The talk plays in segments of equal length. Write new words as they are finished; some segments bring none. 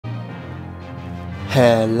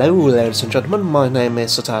Hello ladies and gentlemen, my name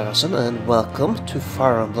is Satarasan and welcome to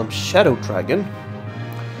Fire Emblem Shadow Dragon.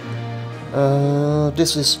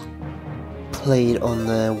 This is played on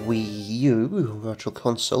the Wii U Virtual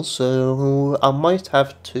Console, so I might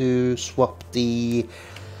have to swap the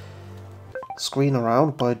screen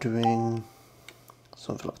around by doing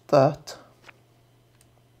something like that.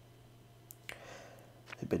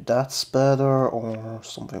 Maybe that's better or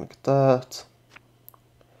something like that.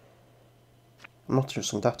 I'm not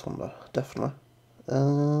using that one though, definitely.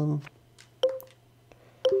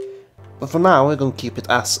 But for now we're gonna keep it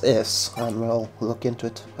as is and we'll look into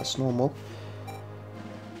it as normal.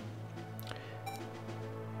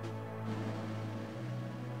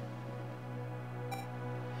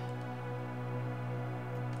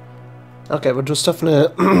 Okay, we're just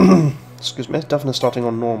definitely excuse me, definitely starting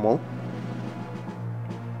on normal.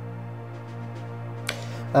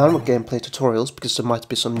 And with gameplay tutorials because there might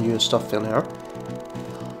be some new stuff in here.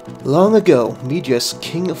 Long ago, Medius,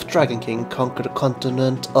 king of Dragon King, conquered the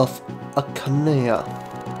continent of Akanea,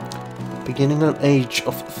 beginning an age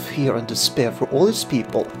of fear and despair for all its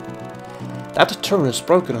people. That turn is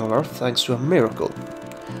broken, however, thanks to a miracle.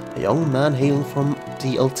 A young man hailing from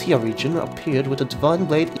the Altea region appeared with a divine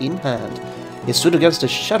blade in hand. He stood against the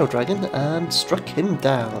Shadow Dragon and struck him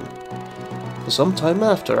down. For some time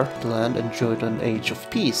after, the land enjoyed an age of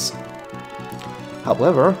peace.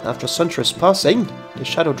 However, after centuries passing, the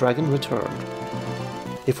Shadow Dragon returned.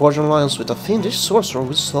 He forged an alliance with a fiendish sorcerer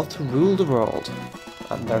who sought to rule the world,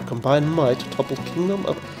 and their combined might toppled kingdom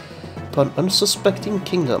upon unsuspecting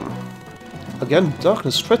kingdom. Again,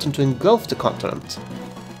 darkness threatened to engulf the continent.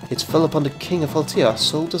 It fell upon the king of Altea,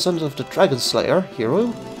 sole descendant of the Dragon Slayer,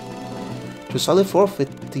 hero, to sally forth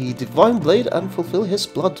with the divine blade and fulfill his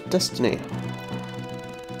blood destiny.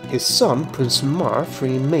 His son, Prince Marth,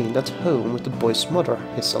 remained at home with the boy's mother,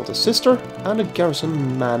 his eldest sister, and a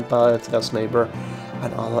garrison manned by Altea's neighbor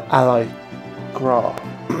and ally Gra.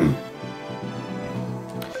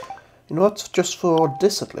 You know what? Just for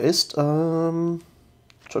this at least,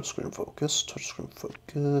 touchscreen focus, top screen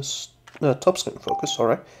focus,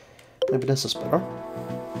 sorry. Maybe this is better.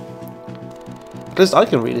 At least I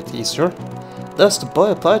can read it easier. Thus the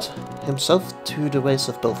boy applied himself to the ways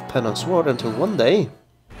of both pen and sword until one day...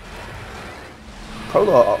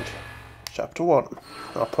 Prologue, Chapter 1,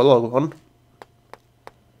 or Prologue 1.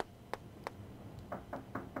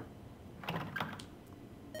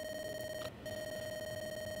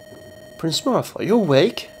 Prince Marth, are you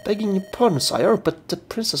awake? Begging your pardon, sire, but the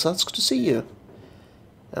princess asks to see you.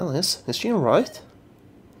 Alice, is she alright?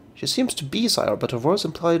 She seems to be, sire, but her voice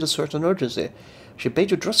implied a certain urgency. She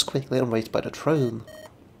bade you dress quickly and wait by the throne.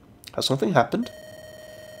 Has something happened?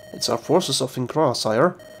 It's our forces off in Gra,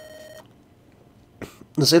 sire.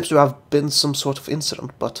 There seems to have been some sort of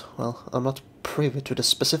incident, but, well, I'm not privy to the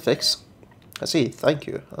specifics. I see, thank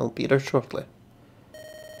you. I'll be there shortly.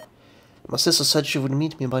 My sister said she would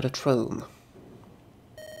meet me by the throne.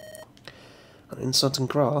 An incident in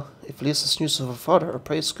Gra. If Lisa's news of her father, I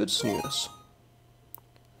pray it's good news.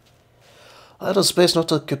 Idle space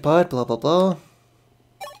not occupied, blah blah blah.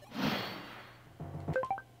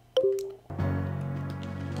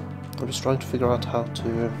 I'm just trying to figure out how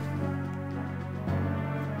to...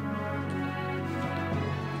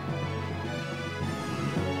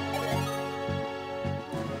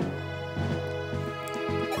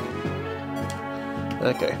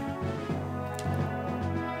 Okay.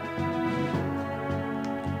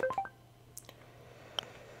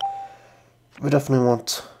 We definitely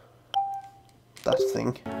want that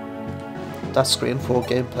thing. That screen for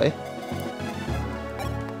gameplay.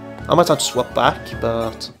 I might have to swap back,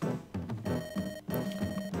 but...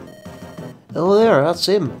 Oh there, that's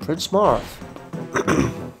him, Prince Marth.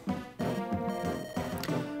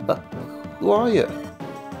 Who are you?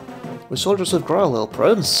 We're soldiers of Gra, little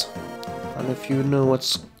prince. And if you know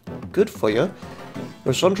what's good for you,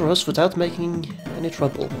 you'll surrender us without making any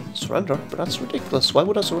trouble. Surrender? But that's ridiculous. Why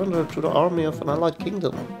would I surrender to the army of an allied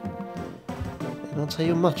kingdom? They don't tell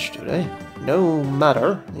you much, do they? No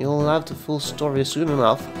matter. You'll have the full story soon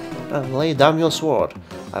enough. And lay down your sword.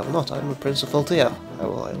 I will not. I am the Prince of Altea. I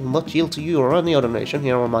will not yield to you or any other nation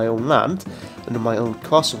here on my own land, under my own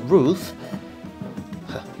castle roof.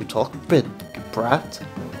 You talk big, brat.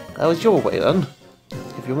 That was your way then.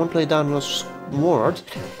 If you won't lay down your sword,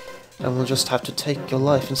 then we'll just have to take your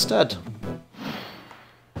life instead.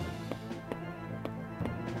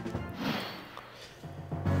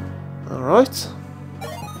 Alright.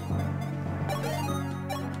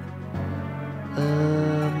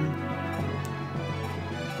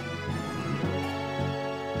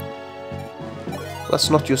 Let's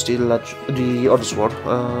not use the other sword,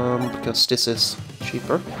 because this is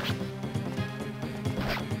cheaper.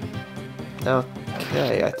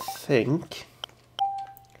 Okay, I think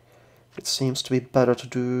it seems to be better to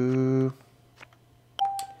do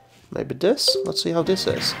maybe this. Let's see how this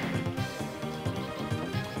is.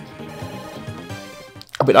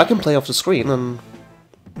 I mean, I can play off the screen and...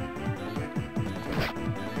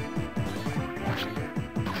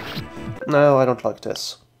 No, I don't like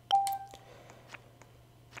this.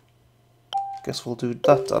 Guess we'll do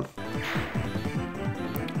that then.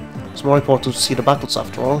 It's more important to see the battles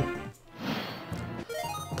after all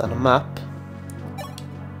than a map.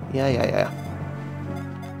 Yeah.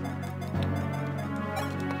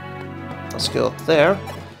 Let's go up there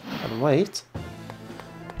and wait.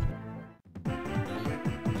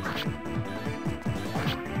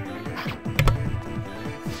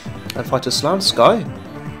 And fight this lance guy.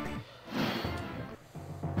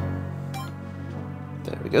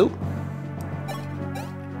 There we go.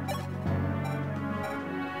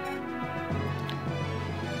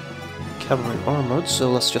 Cavalry armored, so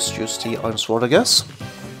let's just use the iron sword, I guess.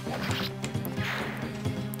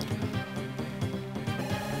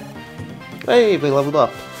 Hey, we leveled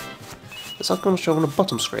up. Is that going to show on the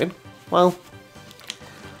bottom screen? Well,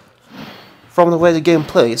 from the way the game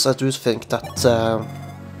plays, I do think that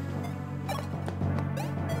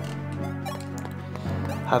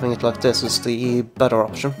having it like this is the better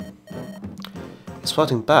option. He's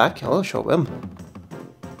fighting back, I'll show him.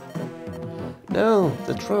 No,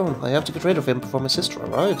 the throne. I have to get rid of him before my sister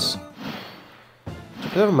arrives. To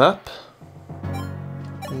clear a map,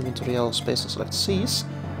 move into the yellow space and select C's.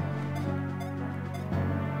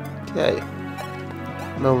 Okay.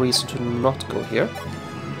 No reason to not go here.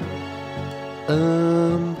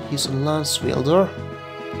 He's a lance wielder.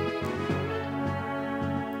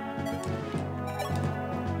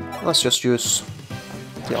 Let's just use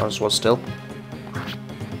the iron sword still.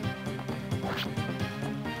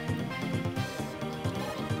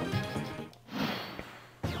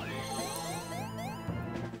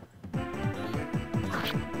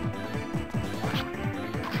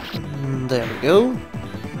 There we go.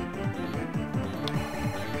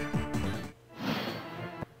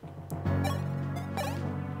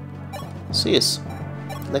 See us.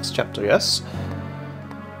 Next chapter, yes.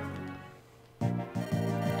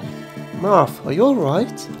 Marth, are you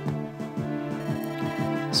alright?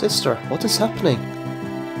 Sister, what is happening?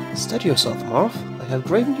 Steady yourself, Marth. I have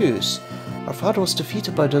grave news. Our father was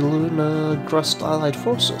defeated by the Luna-Grust allied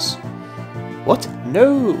forces. What?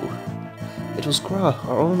 No! It was Gra,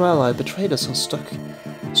 our own ally, betrayed us and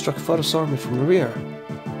struck father's army from the rear.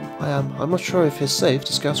 I'm not sure if he's safe.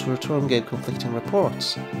 The scouts will return gave conflicting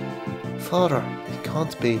reports. Father, it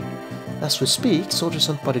can't be. As we speak, soldiers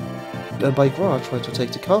sent by Gra try to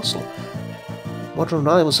take the castle. Mother and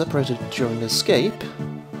I were separated during the escape.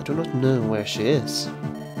 I do not know where she is.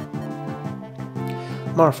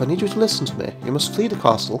 Marth, I need you to listen to me. You must flee the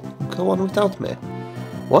castle. Go on without me.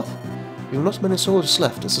 What? We have not many soldiers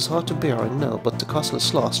left. This is hard to bear, I know, but the castle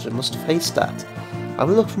is lost. We must face that. I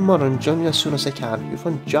will look for Mother and join you as soon as I can. You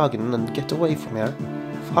find jogging and get away from here.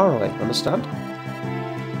 Far away, understand?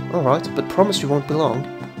 Alright, but promise you won't be long.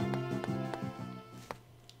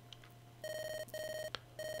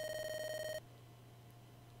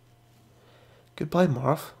 Goodbye,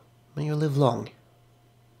 Marth. May you live long.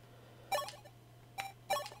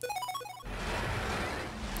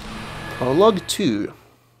 Prologue 2.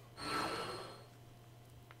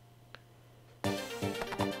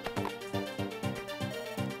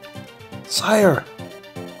 Sire!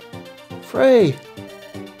 Frey!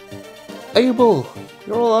 Abel!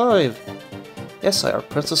 You're alive! Yes, sire.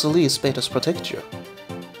 Princess Elise bade us protect you.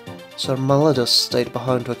 Sir Maladus stayed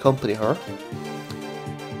behind to accompany her.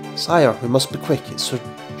 Sire, we must be quick. Sir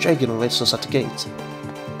Jagan waits us at the gate.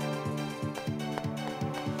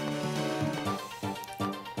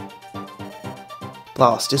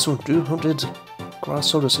 Blast, this won't do. 100 grass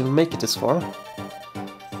soldiers even make it this far.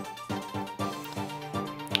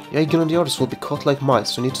 Jagan and the others will be caught like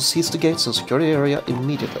mice. We need to seize the gates and secure the area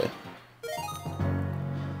immediately.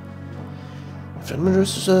 Friendly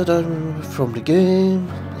from the game.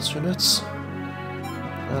 That's units.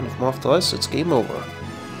 And if Marth dies, it's game over.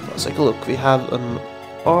 Let's take a look. We have an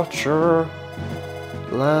archer,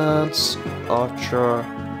 lance, archer,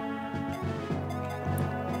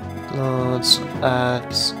 lance,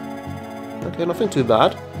 axe. Okay, nothing too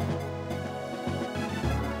bad.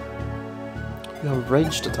 We have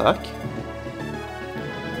ranged attack.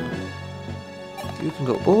 You can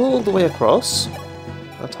go all the way across.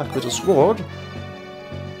 Attack with a sword.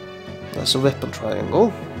 There's a weapon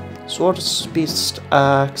triangle. Sword is beast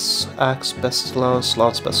axe, axe best lance,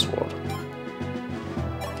 lance best sword.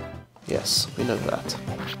 Yes, we know that.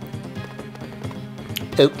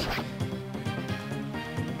 Oak.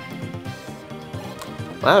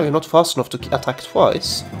 Wow, you're not fast enough to attack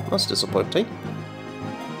twice. That's disappointing.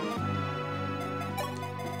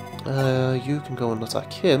 You can go and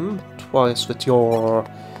attack him twice with your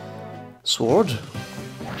sword.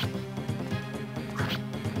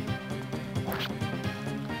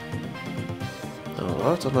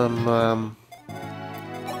 Alright, and then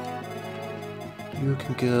you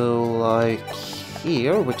can go like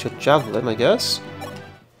here with your javelin, I guess.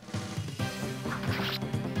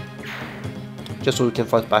 Just so we can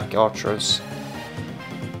fight back archers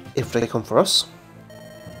if they come for us.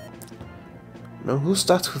 Now who's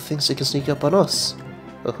that who thinks he can sneak up on us?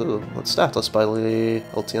 Oh, what's that? A spily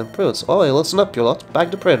Altian prince. Oh, hey, listen up, you lot. Bag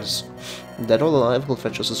the prince. Dead or alive, will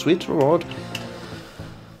fetch us a sweet reward.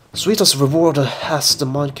 Sweet as a reward as the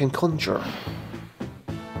mind can conjure.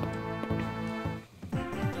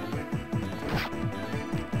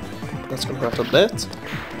 That's gonna hurt a bit.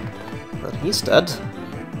 But he's dead.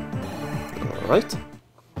 Alright.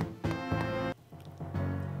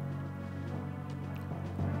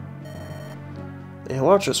 The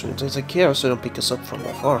archers will take care so they don't pick us up from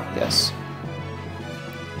afar, yes.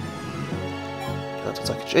 Can't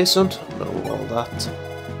attack adjacent, no all that.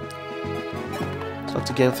 It's like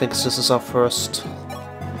the game thinks this is our first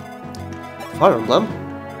Fire Emblem.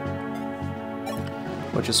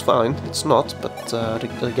 Which is fine, it's not, but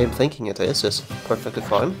the game thinking it is perfectly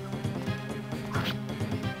fine.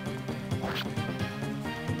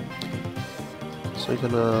 So you're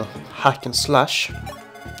gonna hack and slash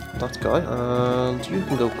that guy, and you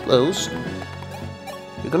can go close.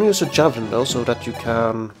 You're gonna use a javelin though, so that you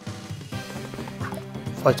can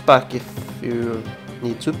fight back if you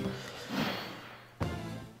need to.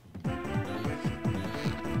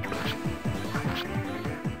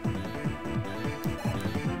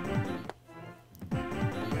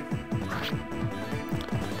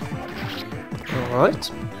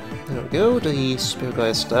 Alright, there we go, the spear guy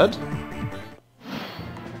is dead.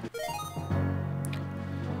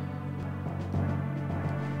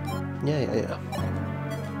 Yeah.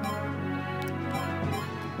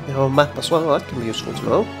 You have a map as well, that can be useful to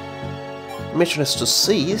know. The mission is to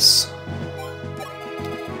seize.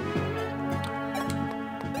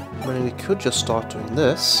 I mean, we could just start doing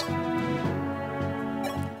this.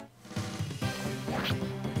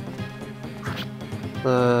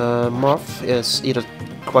 Marth is either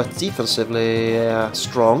quite defensively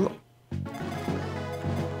strong,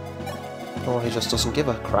 or he just doesn't give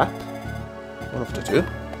a crap. One of the two.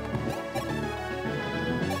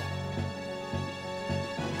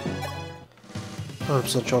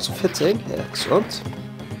 100% chance of hitting, excellent.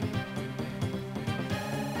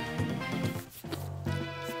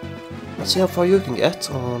 Let's see how far you can get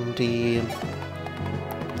on the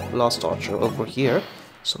last archer over here,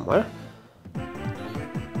 somewhere.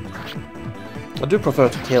 I do prefer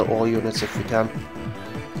to kill all units if we can.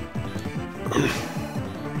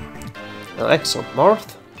 Excellent,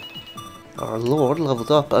 Marth. Our lord leveled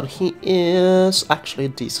up, and he is actually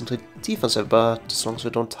decently defensive, but as long as we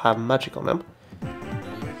don't have magic on him.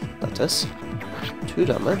 That is 2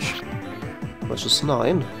 damage versus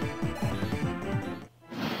 9.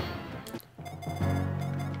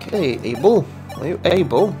 Okay, Abel, are you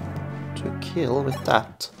able to kill with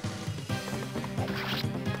that?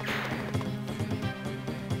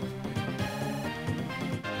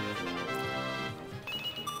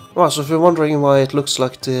 Right, so if you're wondering why it looks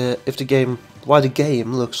like why the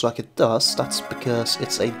game looks like it does, that's because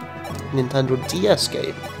it's a Nintendo DS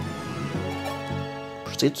game.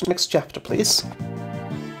 Proceed to the next chapter, please.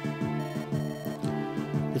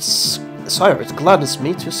 Sire, it gladdens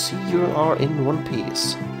me to see you are in one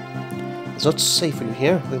piece. It's not safe for you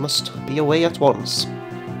here. We must be away at once.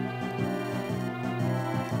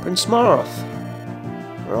 Prince Marth,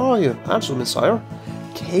 where are you? Answer me, sire.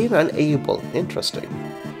 Cain and Abel. Interesting.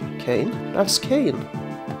 Cain? That's Cain.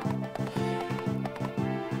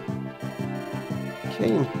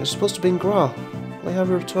 Cain, you're supposed to be in Gra. Why have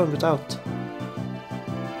you returned without?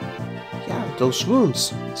 Yeah, those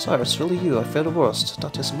wounds. Sire, it's really you. I fear the worst.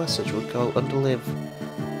 That his message would go underlive.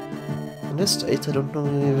 In this state, I don't know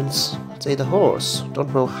you even stay the horse.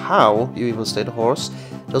 Don't know how you even stay the horse.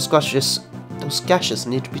 Those gashes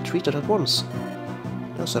need to be treated at once.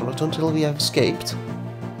 No, sir, not until we have escaped.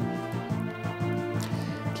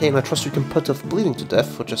 Cain, I trust you can put off bleeding to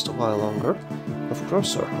death for just a while longer. Of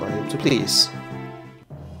course, sir. I am to please.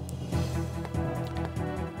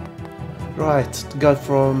 Right, the guy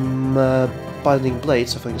from Binding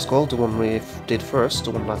Blades, I think it's called, the one we did first,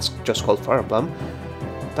 the one that's just called Fire Emblem.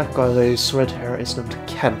 That guy with his red hair is named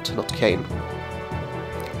Kent, not Kane.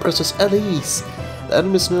 Princess Elise! The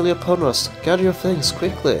enemy is nearly upon us. Gather your things,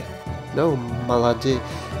 quickly. No,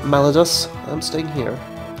 Maladas, I'm staying here.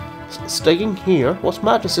 Staying here? What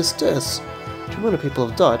madness is this? Too many people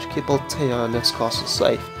have died to keep Altea and its castle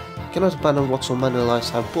safe. I cannot abandon what so many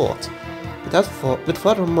lives have bought. With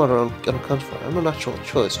father and mother on country, I have no natural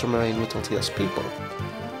choice to remain with Altea's people.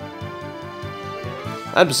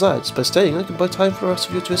 And besides, by staying, I can buy time for the rest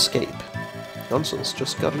of you to escape. Nonsense,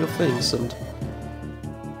 just gather your things and...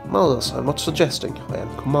 Maladas, I'm not suggesting, I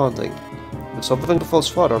am commanding. If something befalls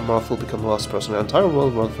father, Marth will become the last person in the entire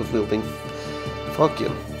world worth of wielding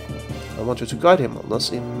Falcon. I want you to guide him on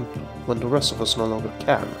us even when the rest of us no longer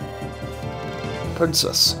can.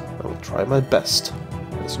 Princess, I will try my best.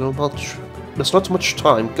 There's not much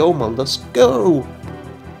time. Go, Maldas, go!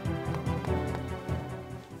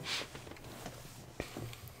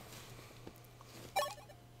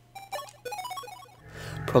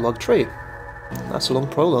 Prologue 3. That's a long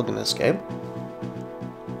prologue in this game.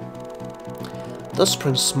 Thus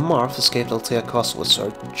Prince Marth escaped Altea Castle with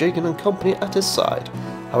Sir Jagan and company at his side.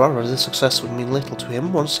 However, this success would mean little to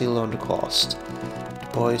him once he learned the cost. The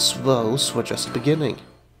boy's woes were just beginning.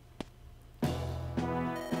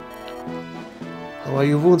 How are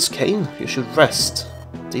your wounds, Kane? You should rest.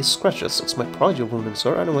 These scratches, it's my pride you're wounding,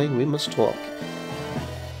 sir. Anyway, we must talk.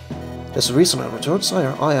 There's a reason I returned,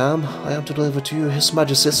 sire. I am to deliver to you His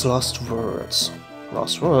Majesty's last words.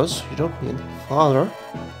 Last words? You don't mean father?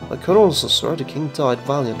 My condolences, sir. The king died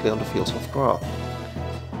valiantly on the fields of Gra.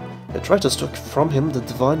 The traitors took from him the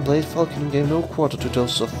divine blade falcon and gave no quarter to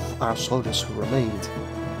those of our soldiers who remained.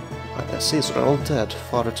 I see, so they're all dead.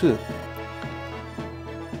 Father too.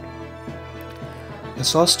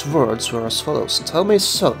 His last words were as follows: Tell my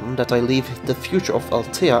son that I leave the future of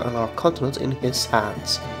Altea and our continent in his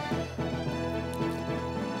hands.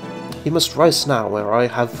 He must rise now where I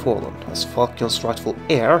have fallen. As Falcon's rightful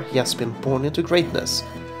heir, he has been born into greatness.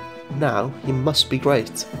 Now he must be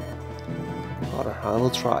great. Father, I will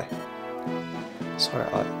try. Sorry,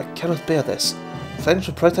 I cannot bear this. Failing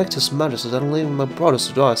to protect His Majesty, then leaving my brothers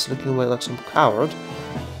to die, slinking away like some coward.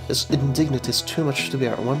 This indignity is too much to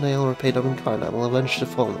bear. One day I'll repay them in kind. I will avenge the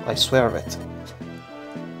fallen. I swear of it.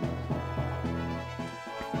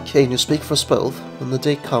 Kane, you speak for us both. When the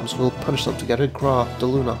day comes, we'll punish them together. Gra, the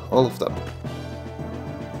Luna, all of them.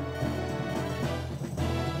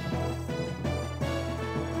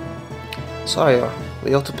 Sire,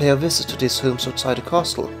 we ought to pay a visit to these homes outside the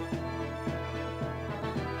castle.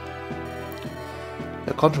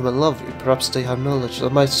 Your countrymen love you. Perhaps they have knowledge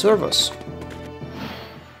that might serve us.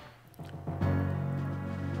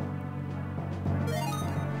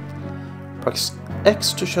 Press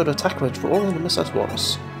X to show the attack range for all enemies at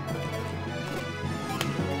once.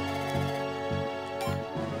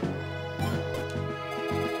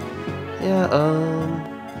 Yeah,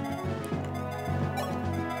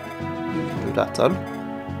 you can do that then.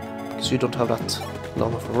 Because you don't have that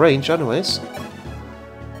long of a range anyways.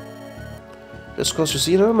 Just because you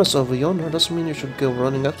see an armor over yonder doesn't mean you should go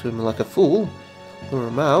running up to him like a fool. Lure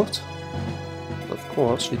him out. Of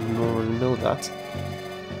course, you already know that.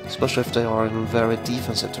 Especially if they are in very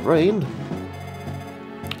defensive terrain.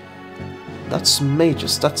 That's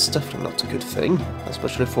mages, that's definitely not a good thing.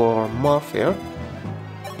 Especially for Marth here.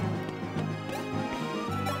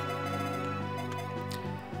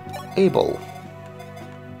 Able.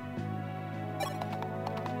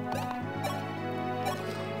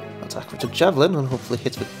 Attack with the javelin and hopefully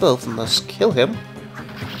hit with both and thus kill him.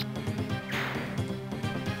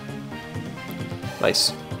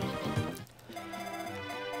 Nice.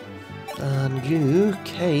 And you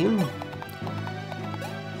came.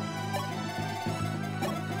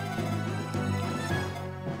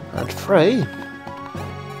 And Frey.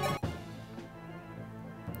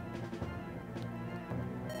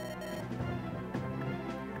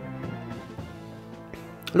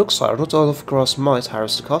 Looks, sire, not all of Gra's might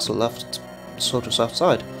harass the castle, left soldiers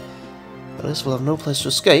outside. At least we'll have no place to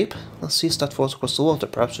escape. Let's seize that fort across the water.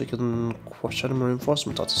 Perhaps we can quash enemy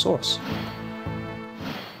reinforcement at the source.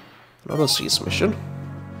 Another siege mission.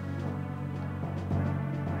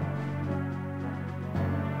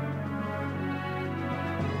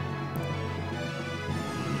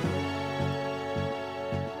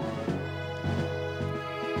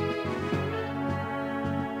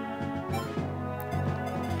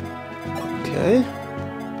 Okay.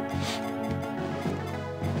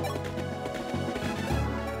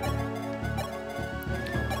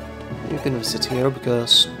 You can visit here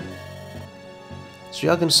because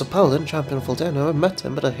Jagan is a paladin, champion of Aldea. I never met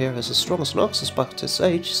him, but I hear he's as strong as an ox despite his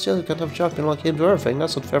age. Still, you can't have a champion like him do everything.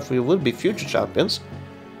 That's not fair for you would be future champions.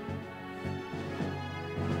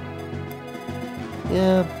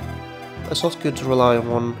 Yeah, it's not good to rely on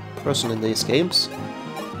one person in these games.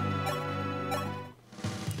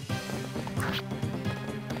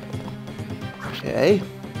 Okay,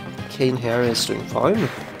 Kane here is doing fine.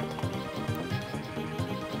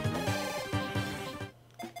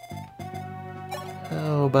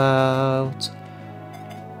 How about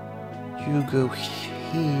you go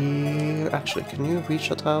here? Actually, can you reach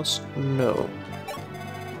that house? No.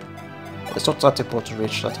 It's not that important to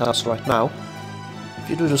reach that house right now. If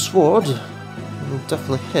you do the sword, you'll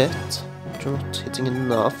definitely hit. But you're not hitting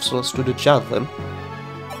enough, so let's do the javelin.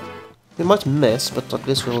 We might miss, but at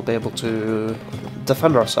least we'll be able to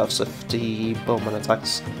defend ourselves if the bowman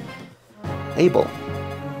attacks Abel.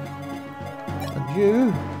 And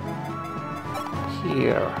you...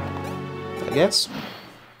 here, I guess.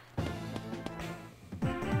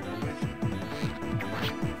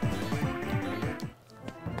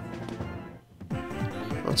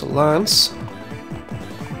 That's a lance.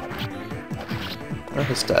 Oh,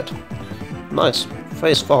 he's dead. Nice.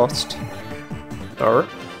 Face fast.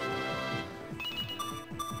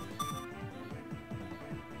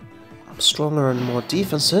 Stronger and more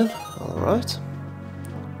defensive. Alright.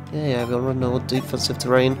 Yeah, we already know defensive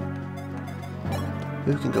terrain.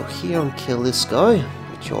 You can go here and kill this guy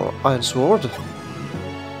with your iron sword.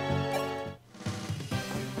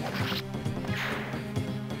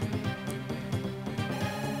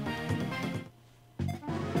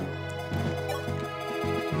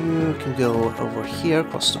 You can go over here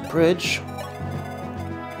across the bridge.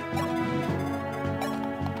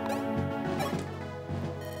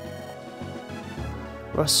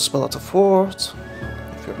 Rest the spell at the fort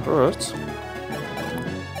if you're hurt.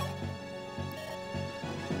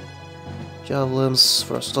 Javelins,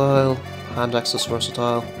 versatile. Hand axes,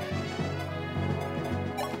 versatile.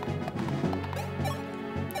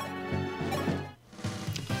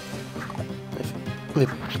 If we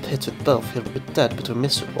hit with both, he'll be dead, but we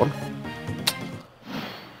miss with one.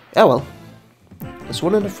 Yeah, well. There's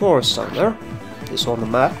one in the forest down there. It's on the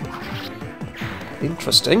map.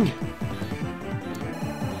 Interesting.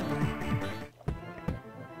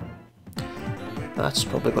 That's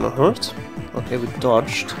probably gonna hurt. Okay, we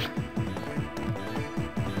dodged.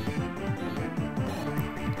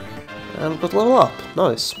 And we've got level up.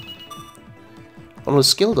 Nice. On with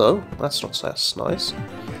skill though, that's not as nice.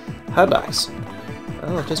 Hand axe.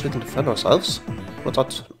 Oh, at least we can defend ourselves.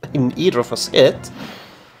 Without either of us hit.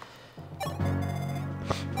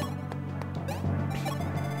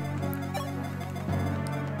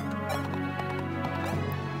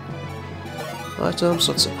 Items,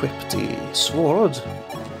 let's equip the sword.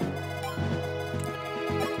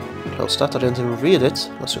 Close that, I didn't even read it.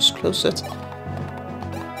 Let's just close it.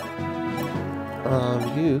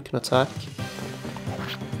 You can attack.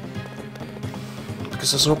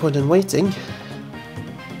 Because there's no point in waiting.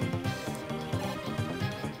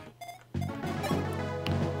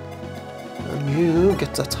 And you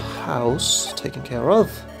get that house taken care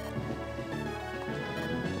of.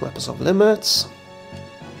 Weapons of limits.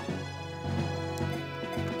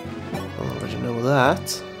 I already know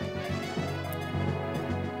that.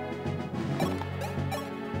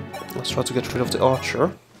 Let's try to get rid of the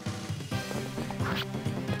archer.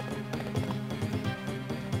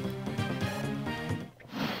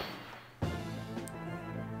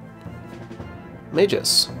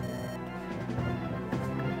 Mages.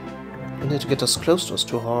 We need to get as close to us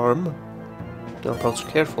to harm. Don't approach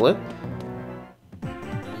carefully.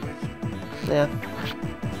 Yeah.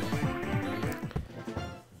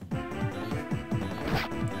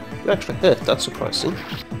 You actually hit, that's surprising.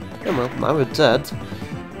 Yeah, well, now we're dead.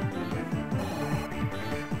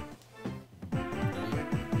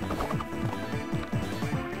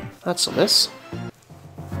 That's a miss.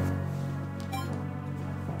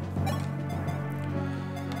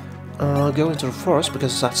 Go into the forest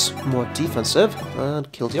because that's more defensive and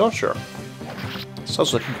kill the archer.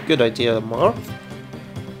 Sounds like a good idea, Marth.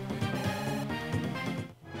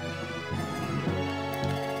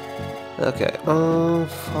 Okay,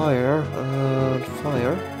 fire and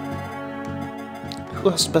fire. Who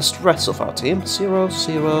has the best rest of our team? 0,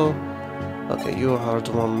 0. Okay, you are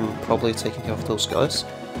the one probably taking care of those guys.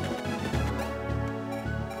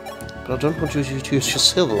 But I don't want you to use your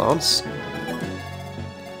silver lance.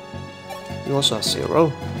 You also have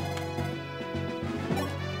 0.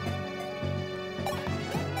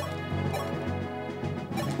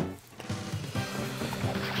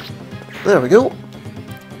 There we go.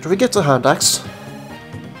 Do we get the hand axe?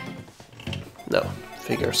 No,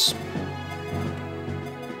 figures.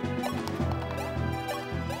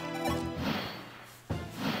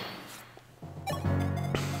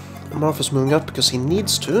 Marth is moving up because he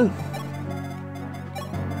needs to.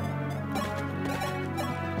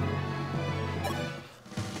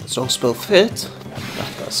 Strong spell fit.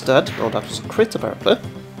 That guy's dead. Oh, that was a crit apparently.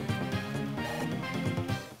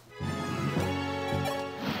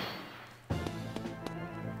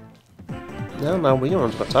 Yeah, now we are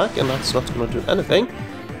under attack, and that's not going to do anything.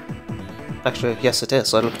 Actually, yes it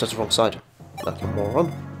is. I looked at the wrong side. Like a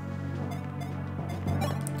moron.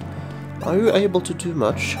 Are you able to do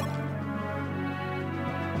much?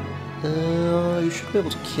 You should be able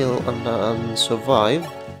to kill and survive.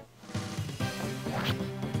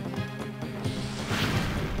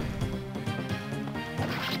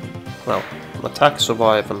 Well, attack,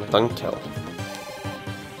 survive, and then kill.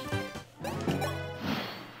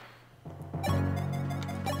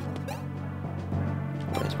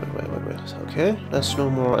 Wait. Okay, there's no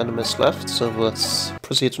more enemies left, so let's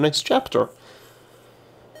proceed to the next chapter.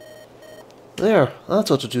 There, that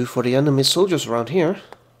ought to do for the enemy soldiers around here.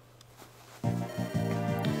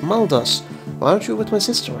 Maldas, why aren't you with my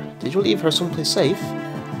sister? Did you leave her someplace safe?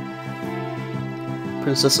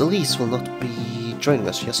 Princess Elise will not be joining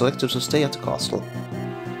us. She has elected to stay at the castle.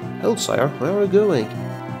 Oh, sire, where are you going?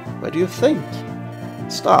 Where do you think?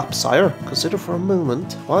 Stop, sire. Consider for a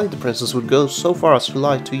moment why the princess would go so far as to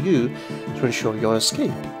lie to you to ensure your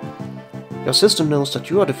escape. Your sister knows that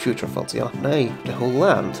you are the future, Feltia. Nay, the whole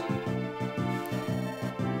land.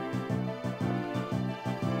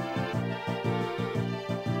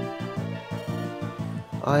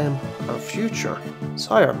 I am our future.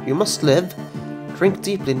 Sire, you must live. Drink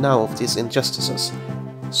deeply now of these injustices.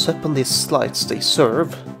 Sup on these slights they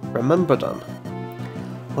serve. Remember them.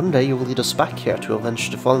 One day you will lead us back here to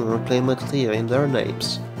avenge the fallen and reclaim Clea in their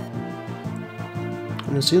names.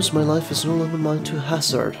 And it seems my life is no longer mine to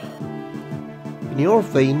hazard. In your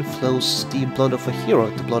vein flows the blood of a hero,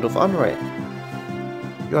 the blood of Anre.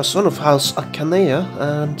 You are son of House Akanea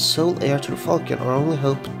and sole heir to the Falcon, our only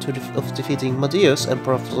hope of defeating Madeus,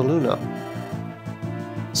 Emperor of Zaluna.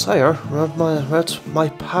 Sire, without my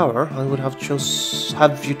power, I would have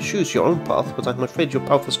you choose your own path, but I'm afraid your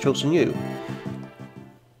path has chosen you.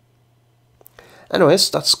 Anyways,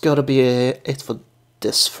 that's gotta be it for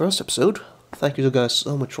this first episode. Thank you guys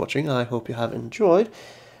so much for watching. I hope you have enjoyed,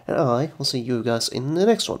 and I will see you guys in the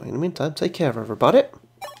next one. In the meantime, take care, everybody.